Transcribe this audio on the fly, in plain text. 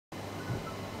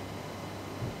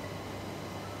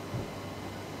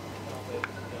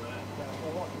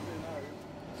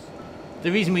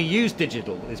The reason we use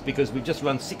digital is because we've just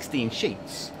run 16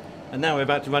 sheets and now we're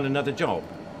about to run another job.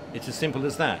 It's as simple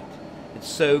as that. It's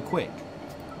so quick.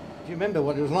 Do you remember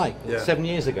what it was like 7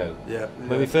 years ago? Yeah.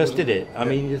 When we first did it? I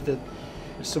mean,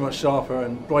 it's so much sharper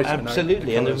and brighter.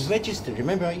 Absolutely, now, and the register.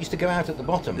 Remember, I used to go out at the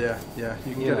bottom. Yeah, yeah.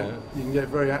 You can get it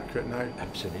very accurate now.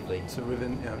 Absolutely. So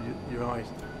within your eyes.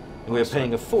 And we were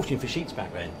paying a fortune for sheets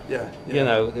back then. Yeah. You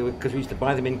know, because we used to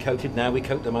buy them in coated. Now we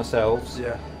coat them ourselves.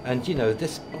 Yeah. And you know,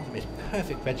 this bottom is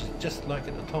perfect register, just like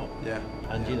at the top. Yeah.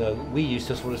 And you know, we used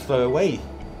to sort of throw away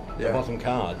the bottom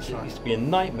cards. Right. It used to be a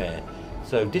nightmare.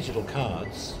 So digital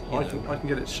cards. I can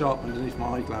get it sharp underneath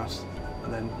my eyeglass,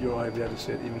 and then your eye will be able to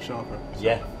see it even sharper. So.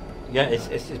 Yeah. Yeah,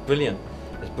 it's brilliant.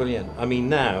 It's brilliant. I mean,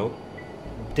 now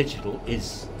digital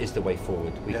is the way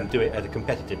forward. We can do it at a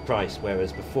competitive price,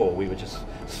 whereas before we were just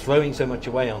throwing so much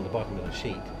away on the bottom of the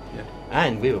sheet. Yeah.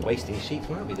 And we were wasting sheets,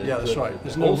 weren't we? That's right.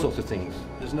 There's all sorts of things.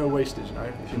 There's no wastage now.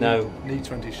 If you need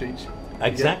 20 sheets.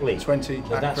 Exactly. 20.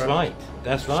 So that's right.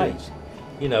 That's right. Sheets.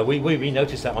 You know, we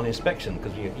noticed that on inspection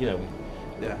because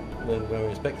yeah. When we're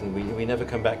inspecting, we never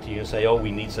come back to you and say, oh, we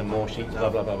need some more sheets,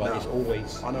 blah, blah, blah, blah. No. It's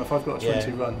always... I know if I've got a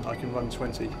 20 run, I can run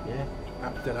 20. Yeah.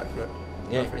 Dead accurate.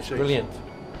 Yeah, it's brilliant.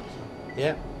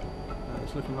 Yeah.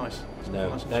 It's looking nice.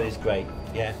 That is great,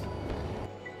 yeah.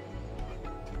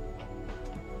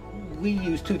 We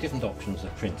use two different options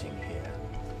of printing here,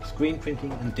 screen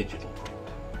printing and digital print.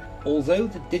 Although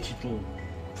the digital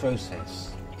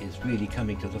process is really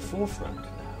coming to the forefront now,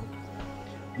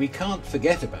 we can't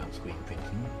forget about screen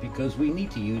printing because we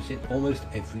need to use it almost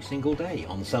every single day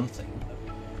on something.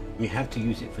 We have to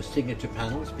use it for signature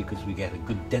panels because we get a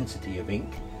good density of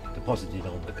ink deposited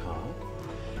on the card.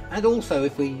 And also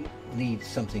if we need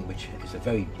something which is a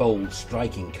very bold,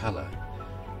 striking colour,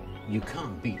 you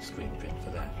can't beat screen print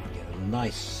for that. You get a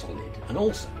nice solid. And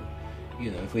also, you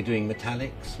know, if we're doing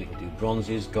metallics, we can do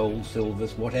bronzes, golds,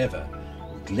 silvers, whatever,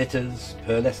 glitters,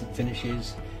 pearlescent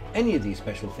finishes. Any of these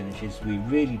special finishes, we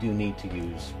really do need to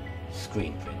use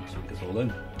screen print because although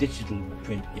digital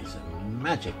print is a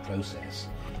magic process,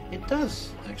 it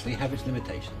does actually have its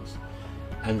limitations.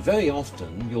 And very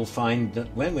often you'll find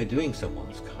that when we're doing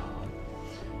someone's card,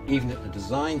 even at the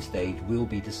design stage, we'll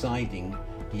be deciding,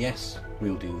 yes,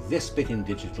 we'll do this bit in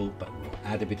digital, but we'll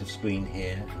add a bit of screen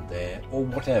here and there, or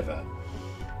whatever,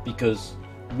 because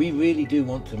we really do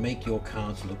want to make your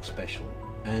cards look special.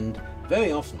 And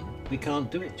very often we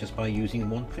can't do it just by using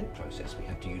one print process. We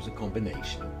have to use a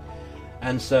combination.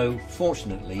 And so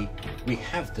fortunately we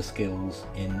have the skills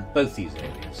in both these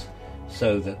areas,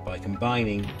 so that by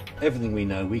combining everything we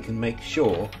know, we can make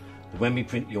sure that when we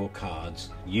print your cards,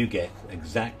 you get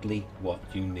exactly what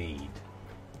you need.